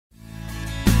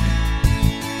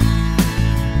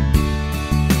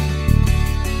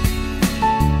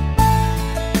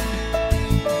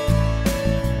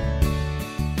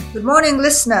Good morning,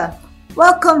 listener.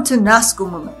 Welcome to NASCO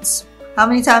Moments. How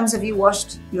many times have you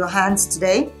washed your hands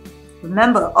today?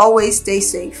 Remember, always stay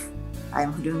safe.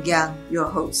 I'm Hudungyang, your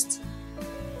host.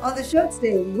 On the show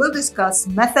today, we will discuss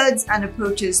methods and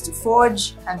approaches to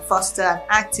forge and foster an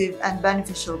active and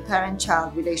beneficial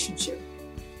parent-child relationship.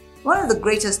 One of the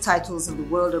greatest titles in the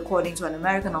world, according to an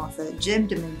American author, Jim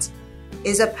DeMint,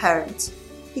 is a parent.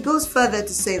 He goes further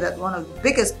to say that one of the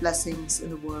biggest blessings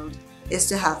in the world is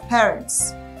to have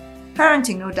parents.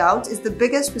 Parenting, no doubt, is the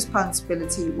biggest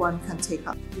responsibility one can take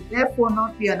up. It would therefore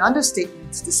not be an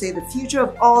understatement to say the future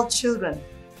of all children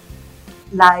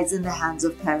lies in the hands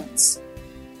of parents.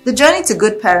 The journey to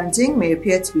good parenting may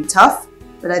appear to be tough,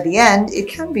 but at the end, it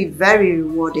can be very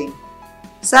rewarding.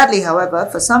 Sadly, however,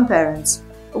 for some parents,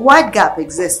 a wide gap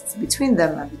exists between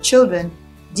them and the children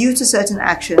due to certain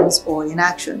actions or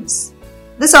inactions.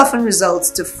 This often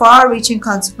results to far-reaching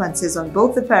consequences on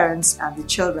both the parents and the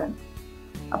children.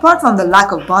 Apart from the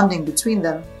lack of bonding between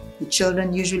them, the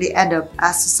children usually end up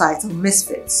as societal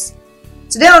misfits.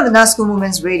 Today on the NASCO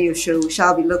Moments radio show, we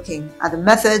shall be looking at the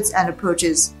methods and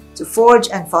approaches to forge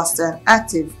and foster an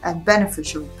active and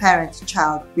beneficial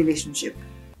parent-child relationship.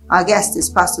 Our guest is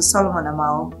Pastor Solomon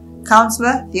Amao,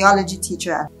 counselor, theology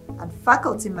teacher, and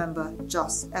faculty member,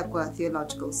 Jos Ekwa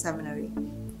Theological Seminary.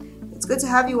 It's good to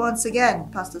have you once again,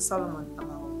 Pastor Solomon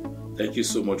Amao. Thank you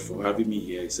so much for having me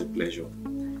here. It's a pleasure.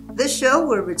 This show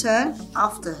will return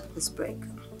after this break.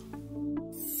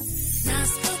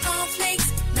 NASCO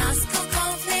cornflakes,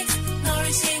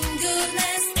 nourishing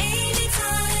goodness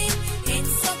anytime.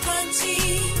 It's so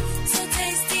crunchy, so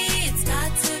tasty. It's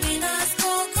got to be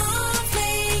NASCO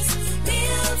cornflakes.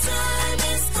 Meal time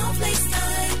is cornflakes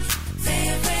time.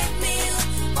 Favorite meal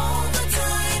all the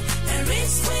time.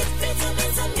 Enriched with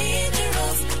vitamins and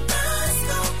minerals.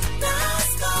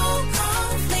 NASCO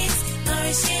cornflakes,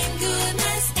 nourishing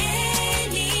goodness anytime.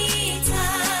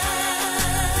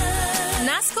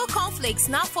 NASCO cornflakes,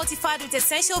 now fortified with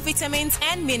essential vitamins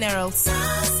and minerals.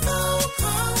 NASCO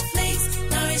cornflakes,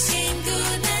 nourishing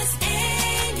goodness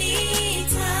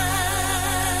anytime.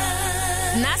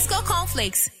 NASCO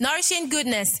cornflakes, nourishing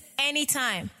goodness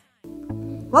anytime.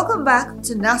 Welcome back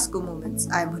to NASCO Moments.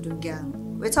 I'm Hudungyang.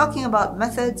 We're talking about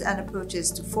methods and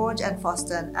approaches to forge and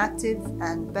foster an active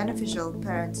and beneficial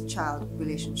parent-child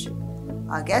relationship.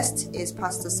 Our guest is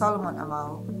Pastor Solomon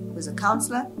Amao, who is a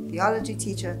counselor, theology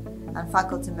teacher, and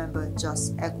faculty member at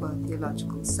Jos Ekwa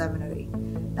Theological Seminary.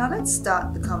 Now let's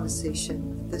start the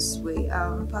conversation this way.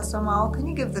 Pastor Amao, can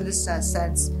you give the listener a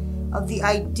sense of the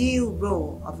ideal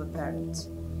role of a parent?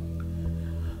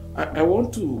 I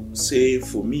want to say,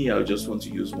 for me, I just want to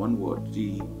use one word.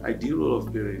 The ideal role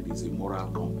of parent is a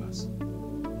moral compass.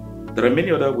 There are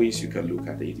many other ways you can look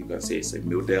at it. You can say it's a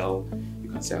model, you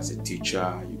can say as a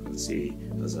teacher, you can say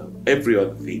as every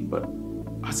other thing. But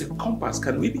as a compass,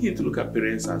 can we begin to look at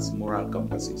parents as moral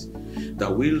compasses that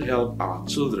will help our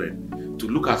children to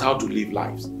look at how to live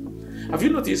lives? Have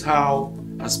you noticed how,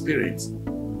 as parents,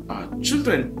 our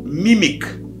children mimic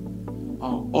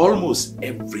almost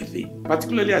everything,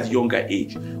 particularly at younger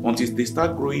age, until they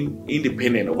start growing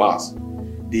independent of us?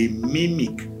 They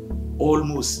mimic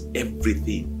almost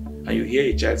everything. And you hear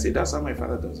a child say, that's how my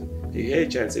father does it. You hear a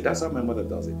child say, that's how my mother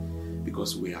does it.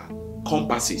 Because we are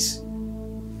compasses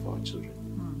for our children.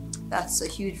 That's a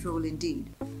huge role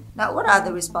indeed. Now, what are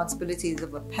the responsibilities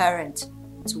of a parent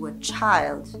to a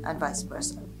child and vice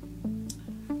versa?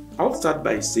 I'll start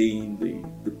by saying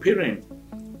the parent,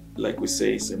 like we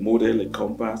say, is a model, a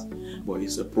compass, but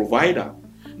it's a provider.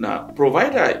 Now,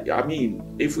 provider, I mean,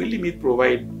 if we limit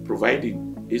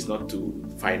providing, it's not to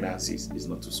finances, it's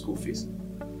not to school fees.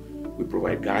 We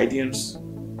provide guidance,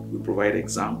 we provide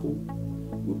example,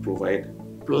 we provide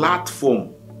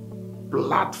platform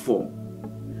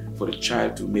for the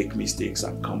child to make mistakes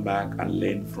and come back and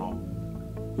learn from.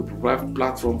 We provide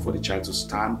platform for the child to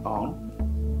stand on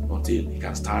until he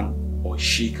can stand or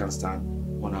she can stand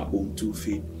on her own 2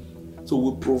 feet. So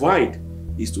we provide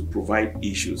is to provide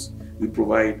issues. We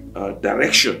provide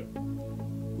direction.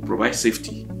 We provide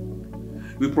safety.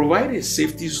 We provide a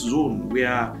safety zone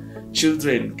where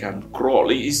children can crawl.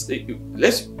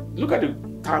 Let's look at the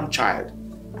term child.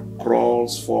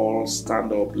 Crawls, falls,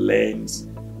 stand up, learns.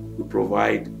 We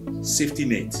provide safety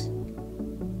net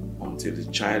until the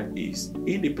child is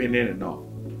independent enough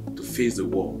to face the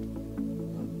world.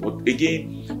 But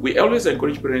again, we always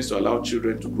encourage parents to allow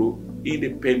children to grow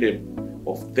independent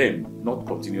of them, not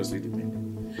continuously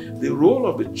dependent. The role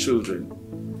of the children,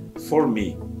 for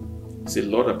me, is a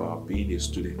lot about being a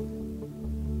student,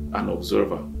 an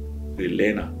observer, a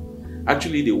learner.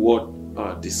 Actually, the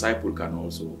word disciple can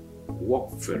also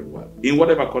work very well in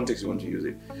whatever context you want to use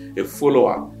it. A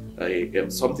follower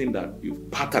something that you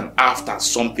pattern after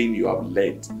something you have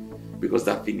learned, because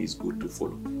that thing is good to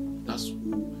follow. That's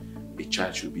who a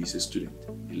child should be, as a student,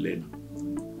 a learner.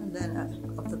 And then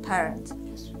of the parent.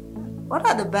 What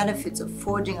are the benefits of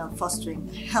forging and fostering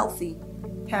a healthy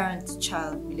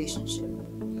parent-child relationship?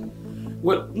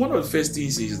 Well, one of the first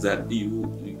things is that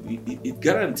it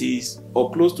guarantees,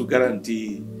 or close to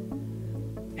guarantee,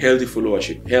 healthy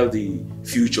followership, healthy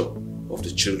future of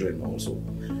the children also.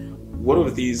 One of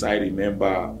the things I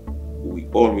remember we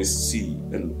always see,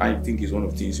 and I think is one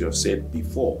of the things you have said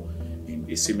before in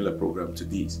a similar program to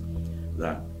this,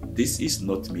 that this is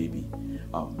not maybe.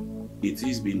 It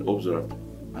is being observed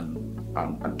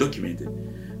and documented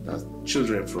that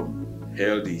children from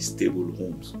healthy, stable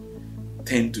homes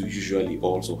tend to usually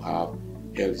also have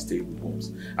healthy, stable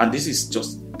homes. And this is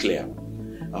just clear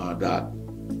that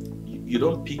you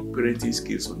don't pick parenting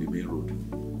skills on the main road.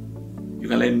 You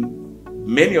can learn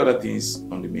many other things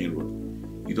on the main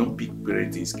road. You don't pick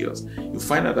parenting skills. You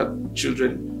find out that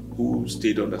children who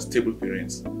stayed under stable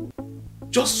parents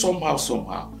just somehow,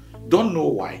 don't know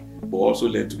why, but also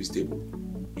learn to be stable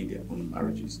in their own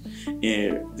marriages.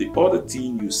 The other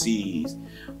thing you see is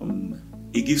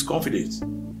it gives confidence.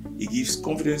 It gives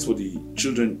confidence for the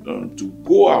children to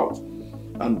go out,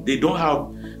 and they don't have.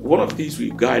 One of the things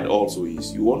we guide also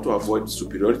is you want to avoid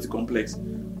superiority complex,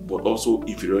 but also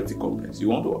inferiority complex. You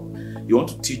want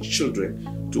to teach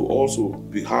children to also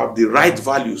have the right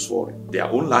values for their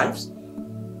own lives,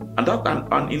 and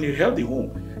in a healthy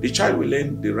home, the child will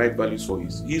learn the right values for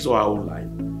his or her own life,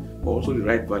 but also the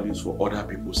right values for other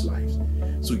people's lives.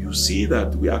 So you see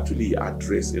that we actually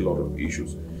address a lot of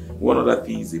issues. One of the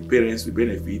things the parents will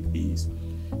benefit is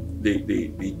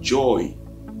the joy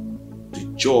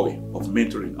of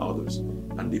mentoring others,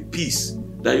 and the peace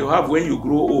that you have when you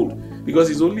grow old, because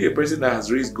it's only a person that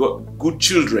has raised good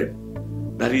children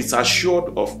that is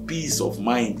assured of peace of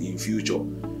mind in future,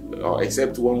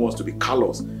 except one wants to be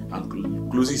callous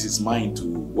and closes his mind to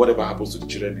whatever happens to the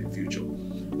children in future.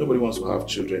 Nobody wants to have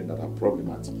children that are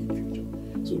problematic in future.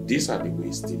 So these are the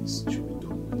ways things should be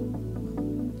done.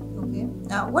 Okay.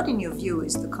 Now, what in your view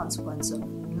is the consequence of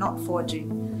not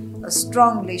forging a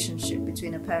strong relationship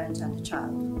between a parent and a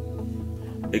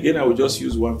child? Again, I will just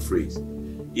use one phrase.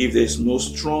 If there's no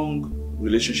strong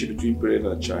relationship between parent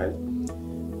and child,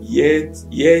 yet,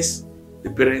 yes, the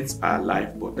parents are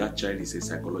alive, but that child is a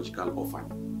psychological orphan.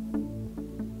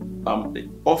 The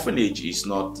orphanage is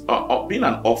not, being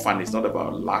an orphan is not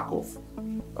about lack of,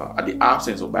 the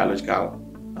absence of biological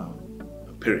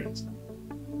parents.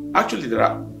 Actually, there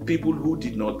are people who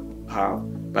did not have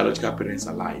biological parents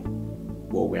alive,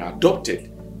 but were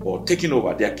adopted or taken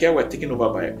over. Their care were taken over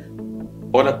by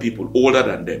other people older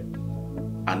than them,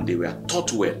 and they were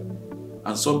taught well,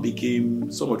 and some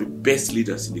became some of the best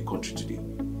leaders in the country today.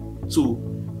 So,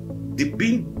 the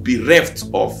being bereft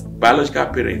of biological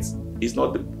parents is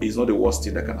not the worst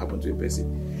thing that can happen to a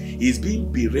person. He's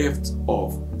being bereft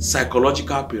of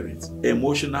psychological parents,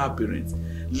 emotional parents,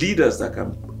 leaders that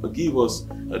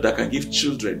can give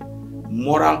children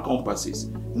moral compasses,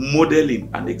 modeling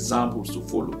and examples to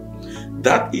follow.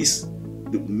 That is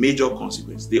the major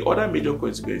consequence. The other major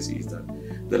consequence is that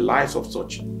the lives of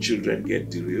such children get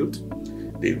derailed.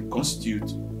 They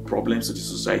constitute problems to the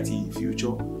society in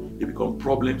future. They become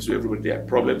problems to everybody. They are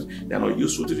problems. They are not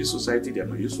useful to the society. They are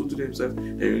not useful to themselves.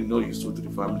 They are not useful to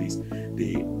the families.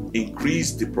 They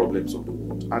increase the problems of the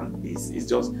world. And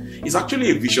it's actually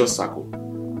a vicious circle.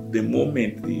 The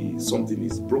moment something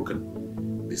is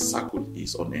broken, the circle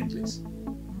is unendless.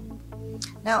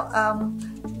 Now,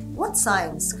 what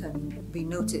signs can be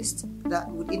noticed that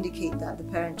would indicate that the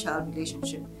parent-child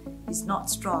relationship is not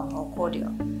strong or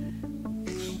cordial?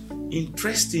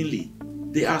 Interestingly,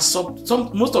 they are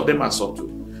most of them are subtle.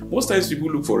 Most times people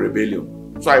look for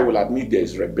rebellion. So I will admit there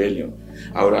is rebellion.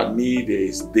 I would admit there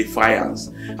is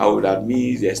defiance. I would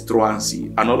admit there's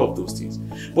truancy and all of those things.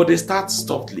 But they start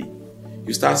subtly.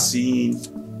 You start seeing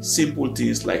simple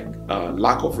things like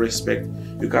lack of respect.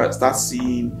 You can start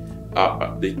seeing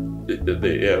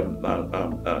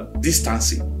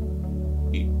distancing.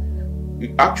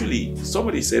 Actually,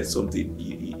 somebody said something.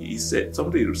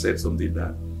 Somebody said something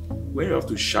that when you have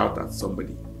to shout at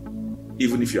somebody,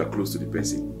 even if you are close to the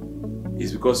person,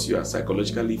 it's because you are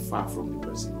psychologically far from the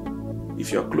person.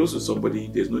 If you are close to somebody,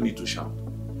 there's no need to shout.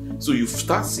 So you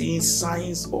start seeing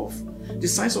signs of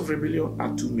rebellion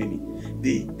are too many.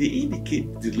 They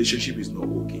indicate the relationship is not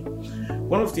okay.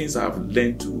 One of the things I've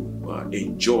learned to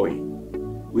enjoy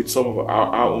with some of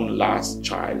our own last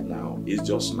child now is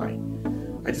just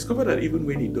 9. I discovered that even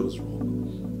when he does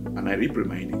wrong, and I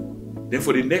reprimand him, then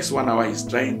for the next 1 hour he's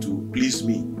trying to please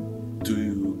me,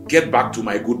 to get back to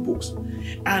my good books.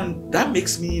 And that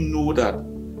makes me know that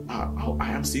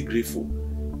I am still grateful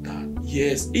that,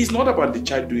 yes, it's not about the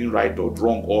child doing right or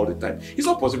wrong all the time. It's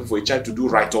not possible for a child to do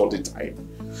right all the time.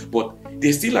 But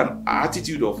there's still an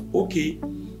attitude of, okay,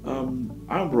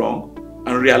 I'm wrong,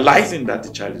 and realizing that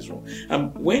the child is wrong.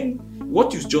 And when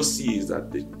what you just see is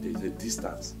that there's a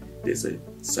distance, there's a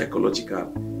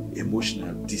psychological,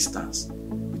 emotional distance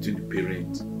between the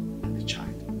parent and the child.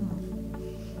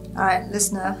 All right,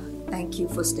 listener, thank you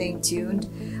for staying tuned.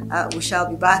 We shall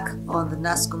be back on the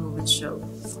NASCO Movement Show.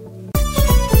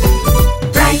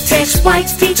 Brightex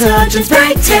white detergent,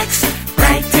 Brightex.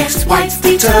 Brightex white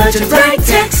detergent,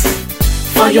 Brightex.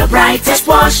 For your brightest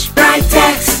wash,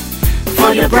 Brightex.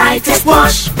 For your brightest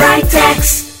wash,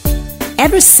 Brightex.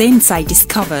 Ever since I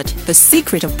discovered the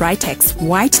secret of Brightex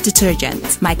white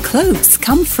detergent, my clothes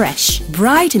come fresh,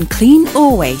 bright and clean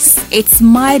always. It's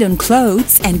mild on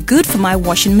clothes and good for my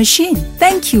washing machine.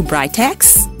 Thank you,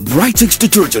 Brightex. Brightex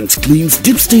detergent cleans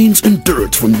deep stains and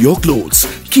dirt from your clothes,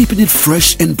 keeping it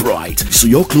fresh and bright so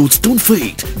your clothes don't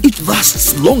fade. It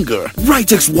lasts longer.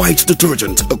 Brightex white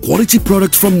detergent, a quality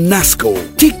product from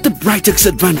NASCO. Take the Brightex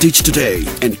advantage today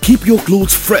and keep your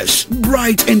clothes fresh,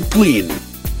 bright and clean.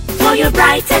 For your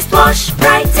brightest wash,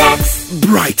 Brightex.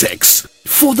 Brightex,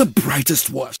 for the brightest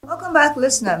wash. Welcome back,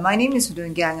 listener. My name is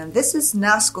Hudun Gang, and this is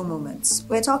NASCO Moments.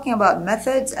 We're talking about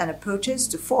methods and approaches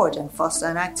to forge and foster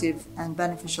an active and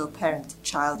beneficial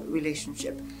parent-child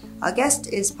relationship. Our guest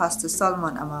is Pastor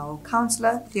Solomon Amao,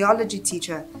 counselor, theology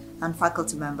teacher, and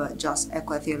faculty member at Jos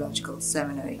Ekwa Theological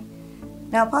Seminary.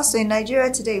 Now, Pastor, in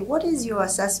Nigeria today, what is your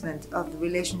assessment of the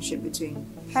relationship between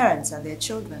parents and their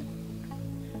children?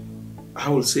 I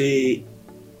will say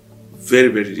very,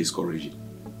 very discouraging.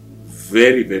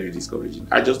 Very, very discouraging.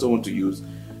 I just don't want to use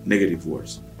negative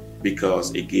words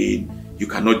because, again, you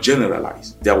cannot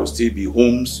generalize. There will still be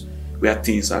homes where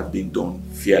things have been done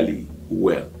fairly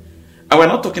well. And we're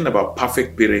not talking about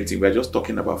perfect parenting. We're just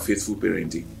talking about faithful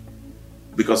parenting,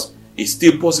 because it's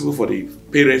still possible for the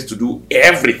parents to do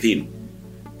everything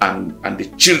and the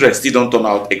children still don't turn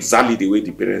out exactly the way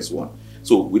the parents want.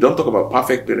 So we don't talk about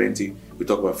perfect parenting, we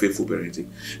talk about faithful parenting.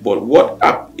 But what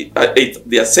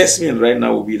the assessment right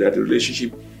now will be that the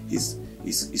relationship is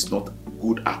not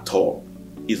good at all.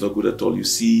 It's not good at all. You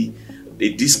see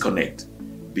a disconnect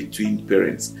between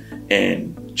parents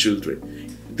and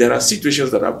children. There are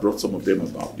situations that have brought some of them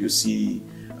about. You see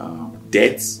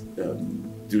deaths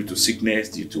due to sickness,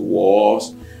 due to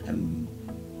wars, and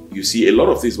you see a lot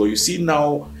of things. But you see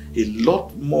now a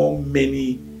lot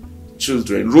many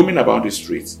children roaming about the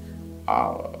streets.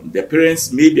 Their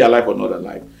parents may be alive or not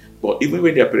alive, but even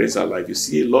when their parents are alive, you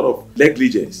see a lot of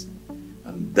negligence,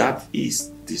 and that is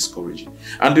discouraging.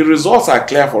 And the results are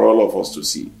clear for all of us to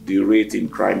see. The rate in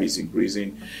crime is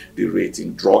increasing, the rate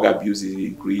in drug abuse is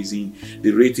increasing,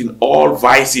 the rate in all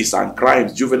vices and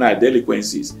crimes, juvenile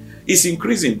delinquencies is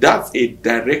increasing. That's a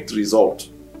direct result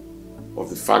of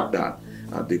the fact that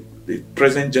the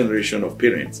present generation of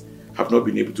parents have not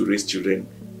been able to raise children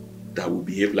that will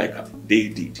behave like they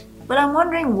did. But I'm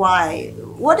wondering why.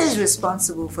 What is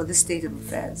responsible for this state of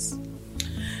affairs?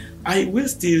 I will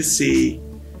still say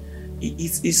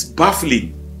it's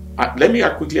baffling. Let me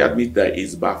quickly admit that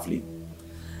it's baffling.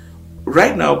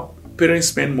 Right now, parents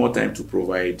spend more time to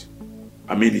provide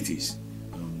amenities,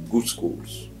 good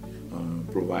schools,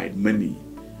 provide money,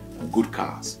 good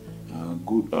cars,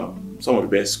 good some of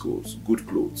the best schools, good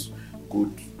clothes,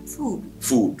 good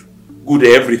food, good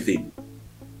everything,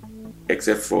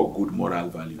 except for good moral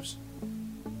values.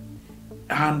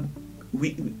 And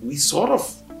we sort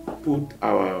of put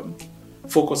our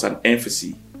focus and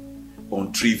emphasis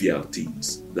on trivial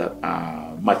things that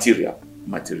are material.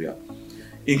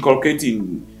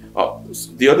 Inculcating,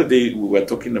 the other day we were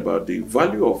talking about the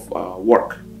value of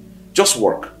work, just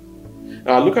work.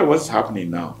 Look at what's happening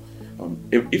now.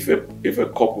 If a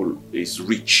couple is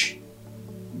rich,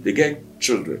 they get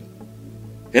children,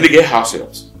 then they get house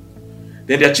helps.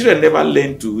 Then their children never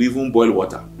learn to even boil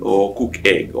water or cook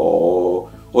egg or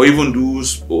even do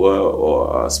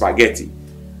spaghetti.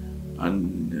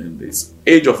 And it's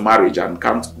age of marriage and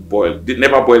can't boil. They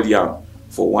never boil yam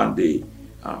for one day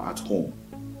at home.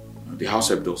 The house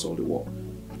help does all the work.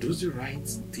 Are those the right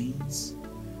things?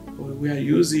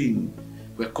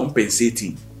 We're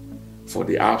compensating for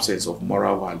the absence of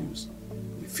moral values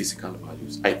with physical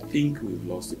values. I think we've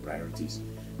lost the priorities.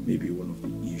 Maybe one of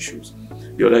the issues.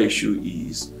 The other issue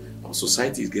is our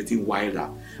society is getting wilder.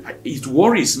 It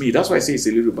worries me. That's why I say it's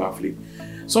a little baffling.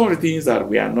 Some of the things that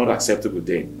were not acceptable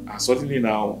then are suddenly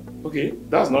now, okay,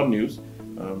 that's not news.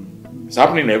 It's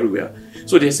happening everywhere.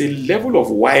 So there's a level of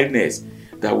wildness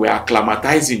that we're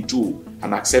acclimatizing to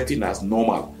and accepting as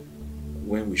normal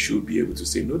when we should be able to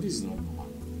say, no, this is not normal.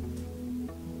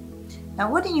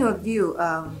 Now, what in your view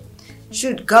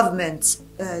should government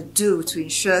do to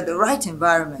ensure the right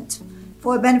environment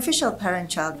for a beneficial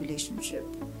parent-child relationship?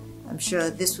 I'm sure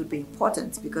this would be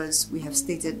important because we have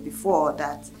stated before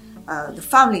that the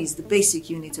family is the basic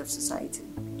unit of society.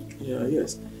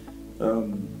 Yes. I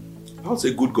would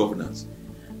say good governance.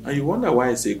 And you wonder why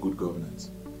I say good governance.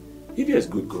 If there's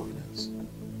good governance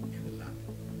in the land,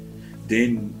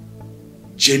 then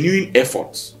genuine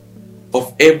efforts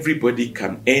of everybody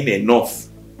can earn enough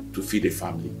to feed a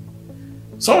family.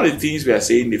 Some of the things we are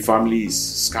saying, the family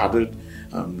is scattered,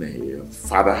 the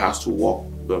father has to work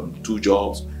 2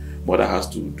 jobs, mother has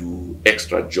to do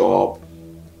extra job,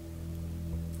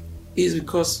 is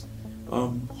because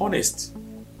honest,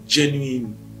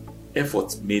 genuine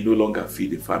efforts may no longer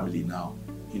feed the family now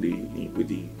with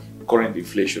the current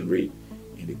inflation rate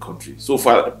in the country. So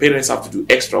parents have to do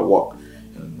extra work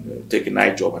and take a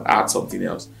night job and add something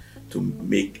else to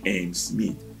make ends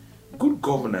meet. Good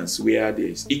governance where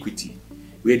there's equity,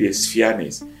 where there's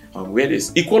fairness, and where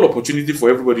there's equal opportunity for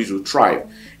everybody to thrive.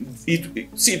 See,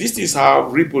 these things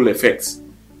have ripple effects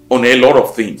on a lot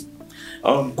of things.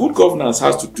 Good governance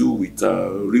has to do with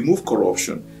remove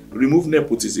corruption, remove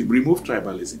nepotism, remove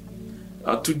tribalism.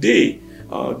 Today,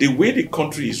 the way the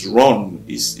country is run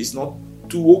is not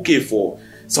too okay for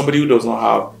somebody who does not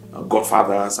have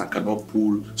godfathers and cannot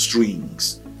pull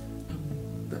strings.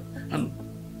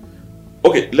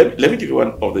 Okay, let me give you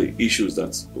one of the issues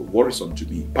that's worrisome to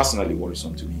me, personally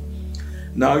worrisome to me.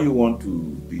 Now you want to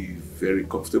be very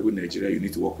comfortable in Nigeria, you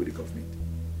need to work with the government.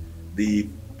 The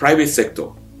private sector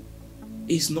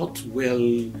is not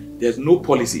there's no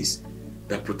policies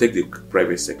that protect the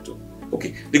private sector.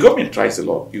 Okay, the government tries a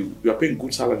lot. You are paying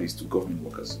good salaries to government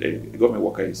workers. The government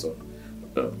worker is on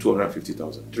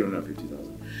 250,000,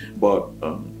 350,000. But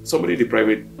somebody in the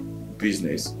private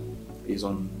business is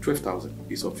on 12,000,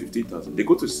 is on 15,000. They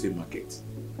go to the same market.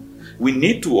 We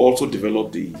need to also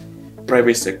develop the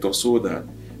private sector so that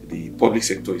the public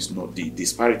sector is not, the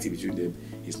disparity between them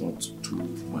is not too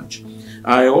much.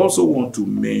 I also want to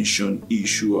mention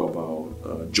issue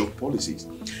about job policies.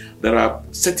 There are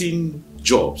certain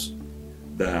jobs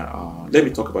that are, let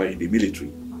me talk about in the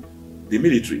military. The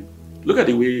military, look at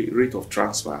the rate of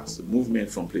transfers, movement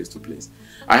from place to place.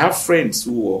 I have friends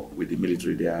who work with the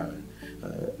military. They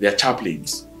are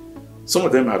chaplains. Some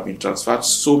of them have been transferred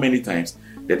so many times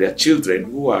that their children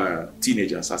who are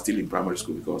teenagers are still in primary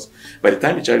school, because by the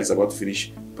time the child is about to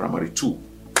finish primary 2,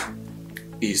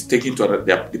 he's taken to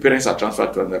the parents are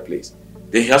transferred to another place.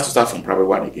 Then he has to start from primary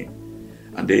 1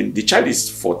 again. And then the child is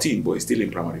 14 but he's still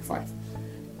in primary 5.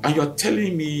 And you're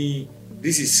telling me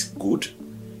this is good?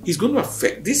 It's going to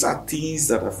affect, these are things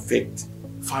that affect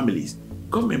families.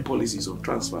 Government policies on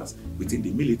transfers within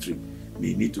the military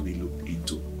may need to be looked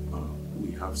into.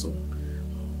 We have some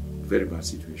very bad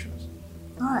situations.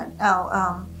 All right.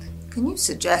 Now, can you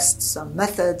suggest some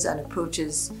methods and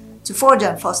approaches to forge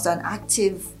and foster an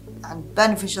active and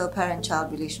beneficial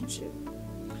parent-child relationship?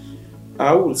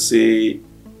 I would say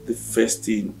the first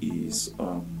thing is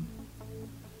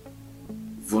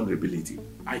vulnerability.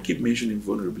 I keep mentioning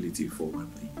vulnerability for one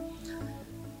thing.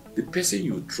 The person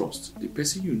you trust, the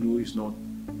person you know is not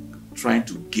trying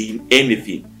to gain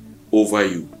anything over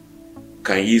you,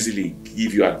 can easily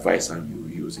give you advice and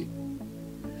you use it.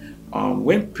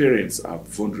 When parents are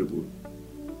vulnerable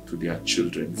to their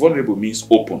children, vulnerable means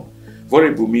open.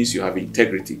 Vulnerable means you have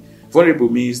integrity. Vulnerable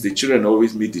means the children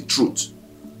always meet the truth.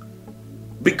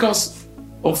 Because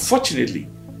unfortunately,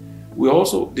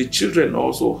 the children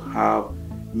also have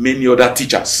many other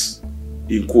teachers,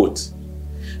 in quotes.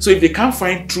 So if they can't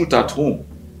find truth at home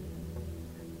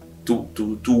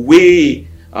to weigh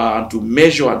and to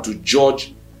measure and to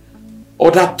judge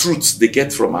other truths they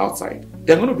get from outside,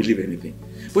 they're going to believe anything.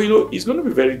 But it's going to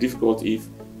be very difficult if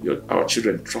our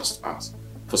children trust us,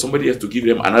 for somebody else to give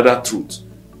them another truth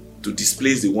to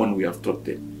displace the one we have taught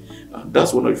them.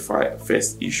 That's one of the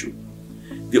first issue.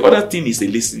 The other thing is a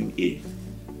listening ear.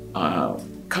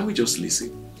 Can we just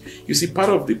listen? You see, part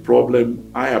of the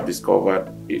problem I have discovered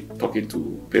talking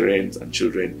to parents and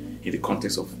children in the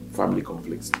context of family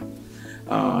conflicts.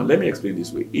 Let me explain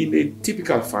this way. In a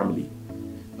typical family,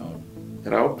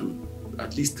 there are up to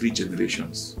at least 3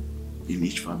 generations in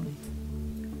each family.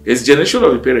 There's generation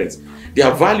of the parents.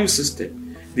 Their value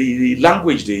system, the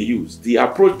language they use, the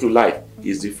approach to life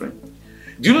is different.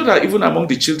 Do you know that even among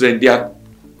the children, there are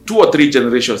 2 or 3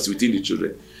 generations within the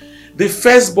children? The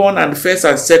firstborn and first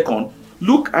and second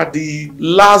look at the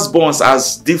lastborns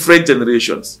as different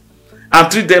generations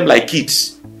and treat them like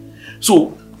kids.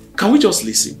 So, can we just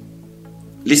listen?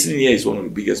 Listening here is one of the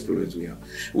biggest problems we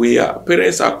have.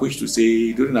 Parents are quick to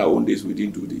say, during our own days, we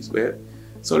didn't do this. Well,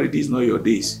 sorry, these are not your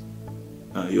days.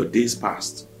 Your days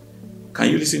past. Can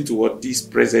you listen to what this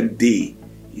present day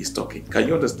is talking? Can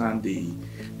you understand the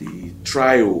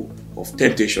trial of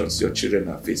temptations your children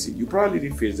are facing? You probably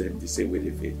didn't face them the same way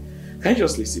they face. Can you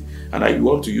just listen? And I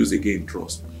want to use again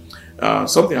trust.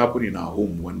 Something happened in our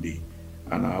home one day,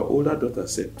 and our older daughter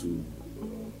said to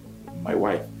my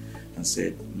wife and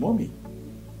said, "Mommy,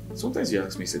 sometimes you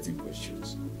ask me certain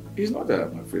questions. It's not that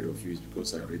I'm afraid of you, it's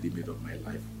because I already made up my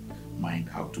mind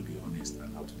how to be honest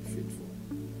and how to be faithful.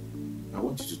 I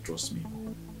want you to trust me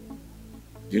more."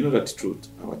 Do you know that the truth?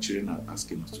 Our children are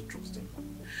asking us to trust them.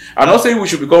 I'm not saying we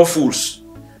should become fools,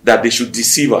 that they should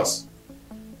deceive us.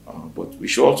 But we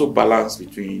should also balance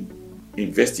between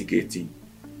investigating,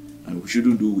 and we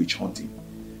shouldn't do witch hunting,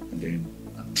 and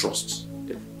trust.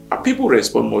 People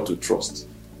respond more to trust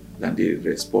than they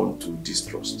respond to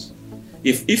distrust.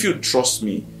 If you trust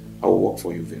me, I will work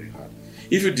for you very hard.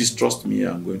 If you distrust me,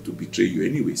 I'm going to betray you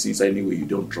anyway, since anyway you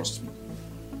don't trust me.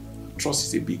 Trust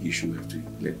is a big issue we have to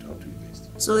learn how to invest.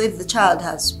 So if the child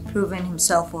has proven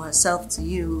himself or herself to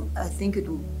you, I think it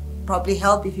will probably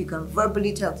help if you can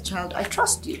verbally tell the child, "I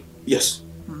trust you." Yes.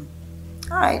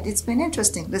 All right, it's been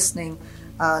interesting listening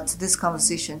to this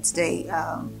conversation today.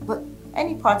 But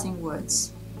any parting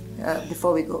words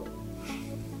before we go?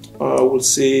 I would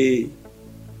say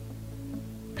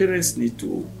parents need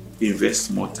to invest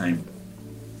more time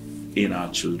in our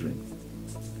children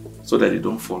so that they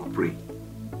don't fall prey.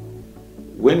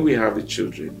 When we have the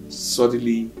children,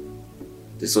 suddenly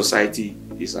the society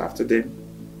is after them,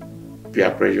 peer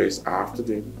pressure is after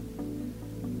them.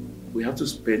 We have to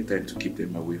spend time to keep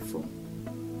them away from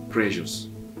pressures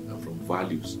and from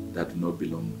values that do not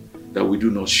belong, that we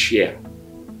do not share.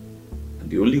 And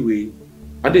the only way,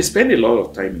 and they spend a lot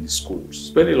of time in schools,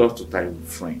 spend a lot of time with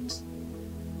friends.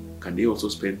 Can they also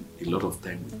spend a lot of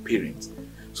time with parents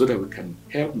so that we can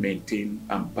help maintain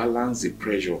and balance the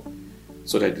pressure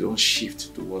so that they don't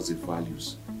shift towards the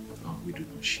values we do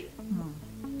not share.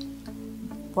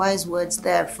 Wise words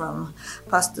there from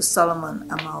Pastor Solomon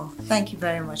Amal. Thank you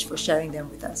very much for sharing them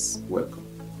with us. Welcome.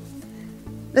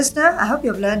 Listener, I hope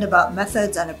you've learned about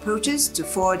methods and approaches to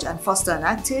forge and foster an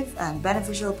active and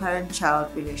beneficial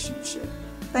parent-child relationship.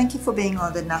 Thank you for being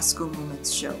on the NASCO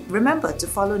Moments show. Remember to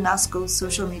follow NASCO's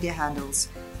social media handles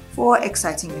for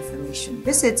exciting information.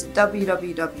 Visit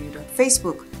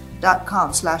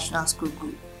www.facebook.com/NASCO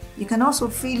group. You can also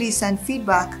freely send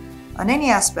feedback on any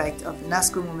aspect of the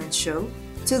NASCO Moments show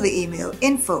to the email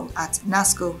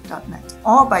info@nasco.net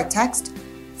or by text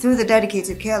through the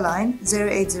dedicated care line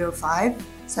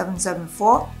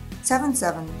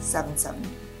 0805-774-7777.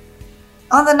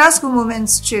 On the NASCO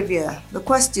Moments Trivia, the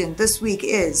question this week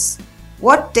is,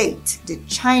 what date did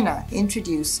China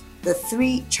introduce the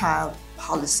 3-child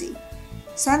policy?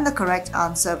 Send the correct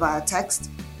answer via text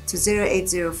to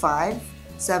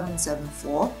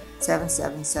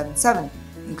 0805-774-7777.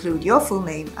 Include your full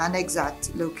name and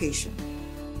exact location.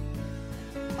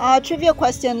 Our trivia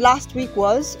question last week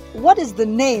was, what is the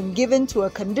name given to a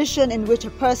condition in which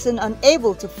a person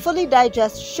unable to fully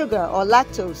digest sugar or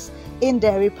lactose in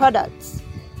dairy products?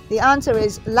 The answer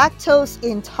is lactose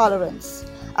intolerance.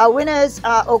 Our winners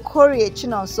are Okorie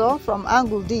Chinonso from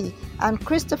Angle D and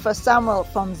Christopher Samuel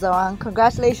from Zawang.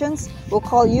 Congratulations. We'll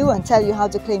call you and tell you how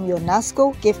to claim your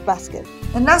NASCO gift basket.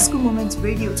 The NASCO Moments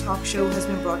radio talk show has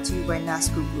been brought to you by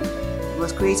NASCO Group. It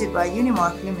was created by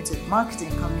Unimark Limited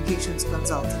Marketing Communications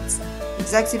Consultants.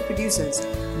 Executive producers,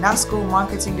 NASCO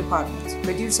Marketing Department.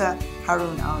 Producer,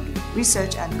 Harun Audu.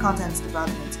 Research and Content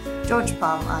Development, George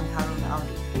Palm and Harun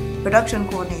Audu. Production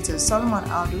coordinators, Solomon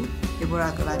Audu,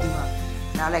 Deborah Galadima,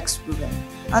 and Alex Ruben.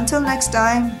 Until next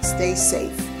time, stay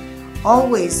safe.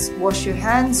 Always wash your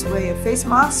hands, wear your face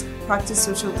mask, practice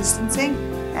social distancing,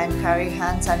 and carry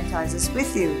hand sanitizers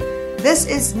with you. This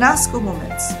is NASCO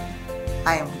Moments.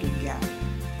 I am Hudu.